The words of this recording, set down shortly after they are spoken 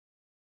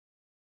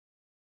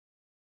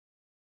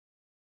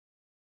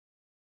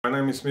My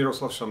name is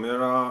Miroslaw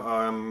Chamera.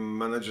 I'm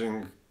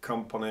managing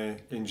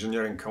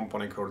engineering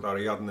company called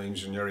ARIADNE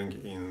Engineering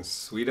in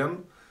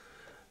Sweden.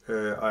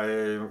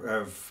 I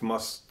have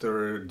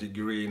master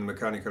degree in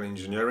mechanical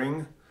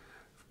engineering.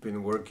 I've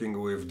been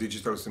working with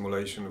digital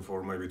simulation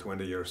for maybe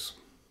 20 years.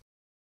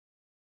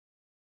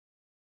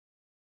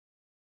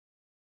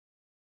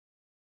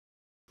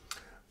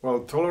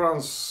 Well,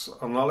 tolerance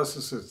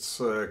analysis, it's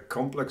a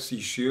complex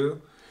issue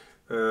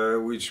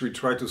which we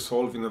try to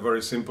solve in a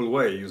very simple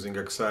way using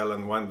Excel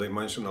and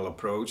one-dimensional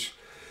approach.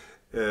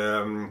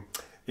 In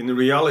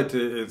reality,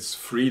 it's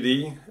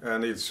 3D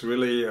and it's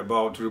really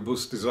about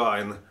robust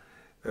design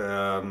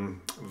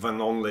than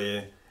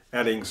only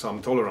adding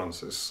some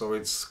tolerances. So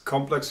it's a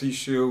complex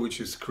issue which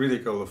is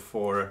critical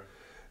for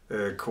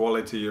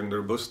quality and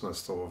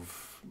robustness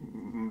of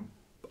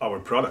our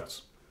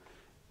products.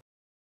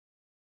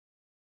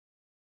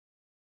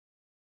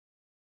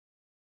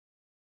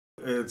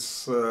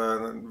 It's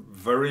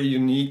very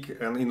unique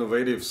and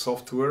innovative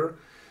software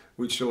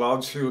which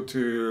allows you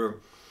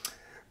to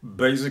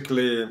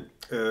basically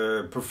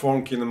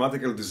perform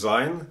kinematical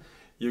design.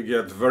 You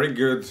get very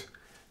good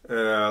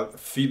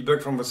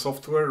feedback from the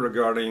software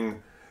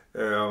regarding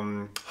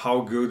how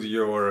good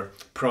your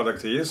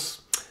product is,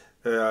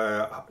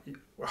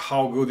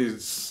 how good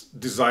it's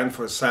designed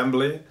for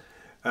assembly,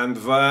 and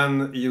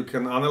then you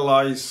can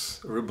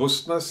analyze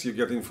robustness. You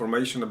get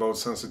information about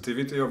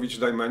sensitivity of each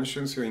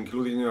dimensions you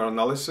include in your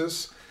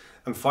analysis.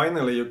 And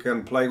finally, you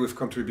can play with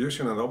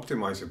contribution and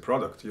optimize your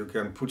product. You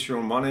can put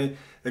your money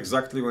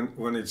exactly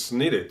when it's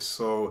needed.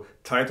 So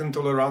tighten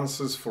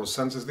tolerances for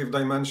sensitive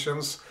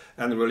dimensions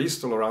and release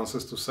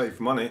tolerances to save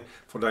money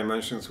for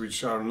dimensions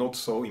which are not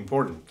so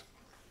important.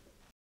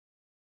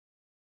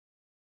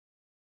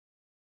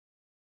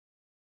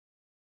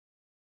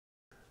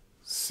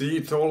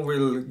 CETOL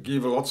will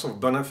give lots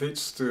of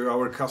benefits to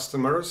our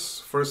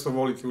customers. First of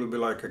all, it will be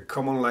like a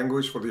common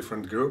language for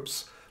different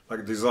groups,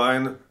 like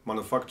design,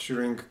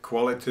 manufacturing,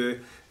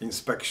 quality,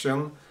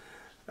 inspection.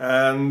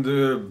 And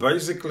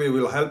basically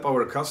will help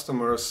our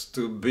customers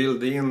to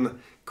build in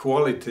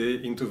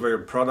quality into their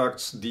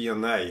product's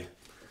DNA.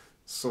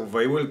 So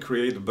they will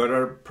create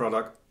better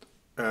product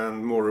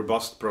and more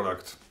robust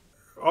product.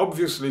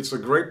 Obviously, it's a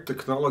great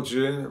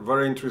technology,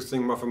 very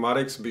interesting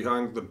mathematics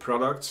behind the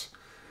products.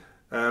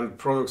 And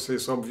products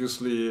is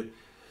obviously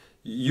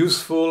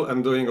useful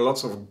and doing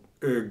lots of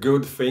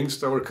good things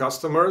to our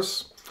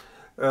customers.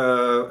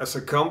 As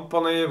a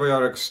company, we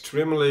are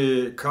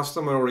extremely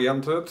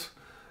customer-oriented,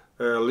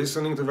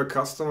 listening to the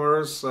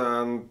customers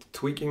and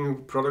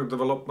tweaking product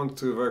development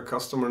to the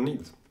customer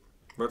need.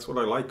 That's what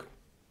I like.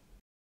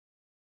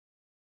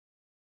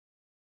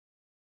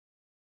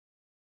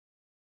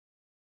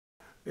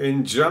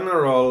 In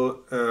general,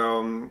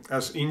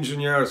 as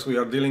engineers, we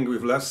are dealing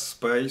with less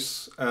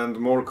space and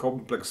more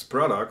complex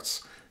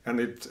products, and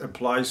it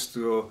applies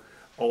to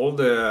all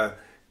the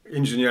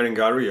engineering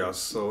areas.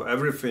 So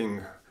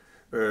everything,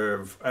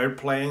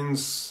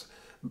 airplanes,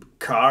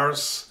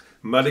 cars,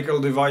 medical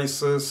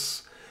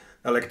devices,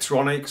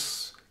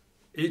 electronics,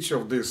 each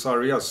of these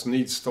areas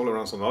needs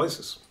tolerance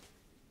analysis.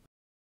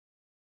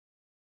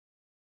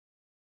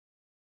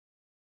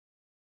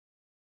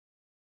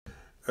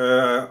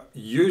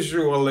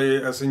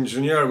 Usually as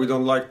engineer we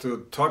don't like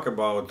to talk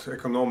about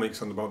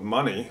economics and about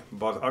money,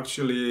 but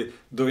actually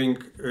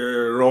doing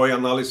ROI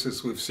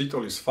analysis with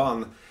CETOL is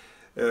fun.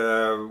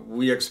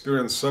 We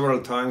experience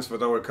several times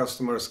that our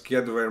customers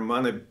get their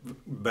money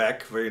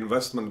back, their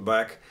investment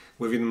back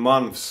within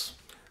months.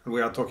 And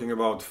we are talking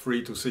about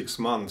 3 to 6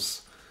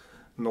 months,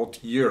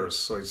 not years,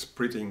 so it's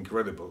pretty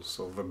incredible.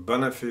 So the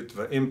benefit,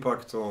 the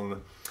impact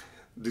on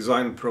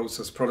design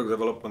process, product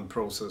development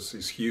process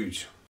is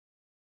huge.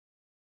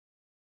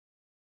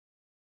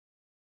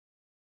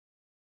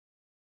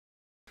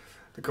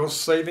 The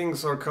cost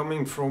savings are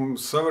coming from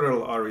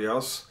several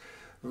areas.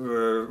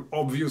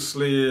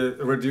 Obviously,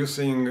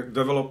 reducing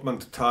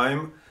development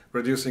time,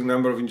 reducing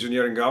number of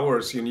engineering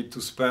hours you need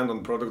to spend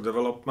on product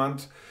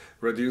development,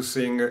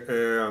 reducing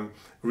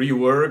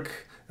rework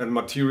and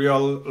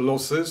material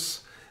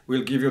losses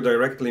will give you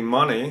directly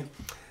money.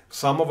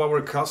 Some of our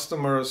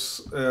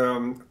customers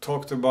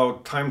talked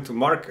about time to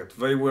market.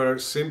 They were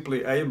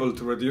simply able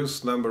to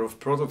reduce number of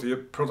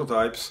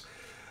prototypes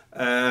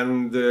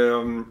and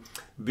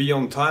be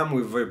on time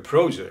with their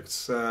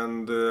projects.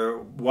 And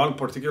one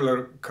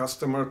particular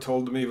customer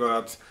told me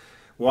that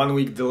 1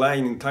 week delay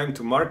in time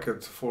to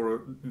market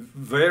for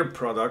their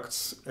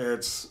products,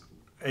 it's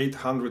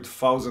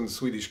 800,000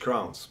 Swedish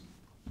crowns.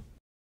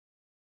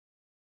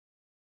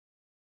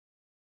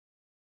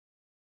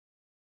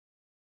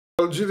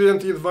 Well,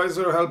 GD&T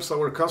Advisor helps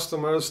our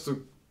customers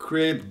to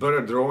create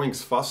better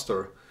drawings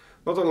faster.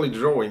 Not only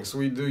drawings,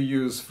 we do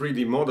use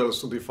 3D models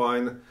to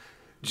define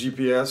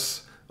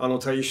GPS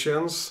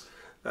annotations,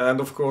 and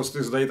of course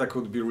this data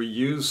could be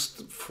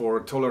reused for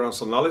tolerance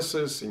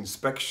analysis,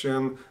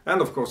 inspection,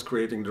 and of course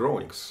creating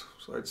drawings.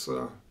 So it's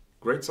a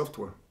great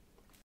software.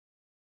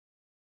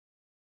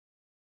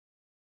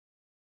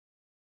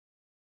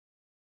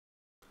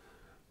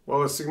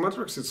 Well,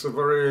 Sigmetrix, it's a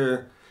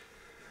very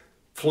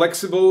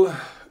flexible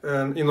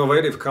and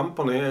innovative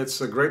company.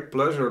 It's a great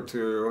pleasure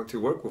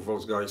to work with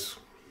those guys.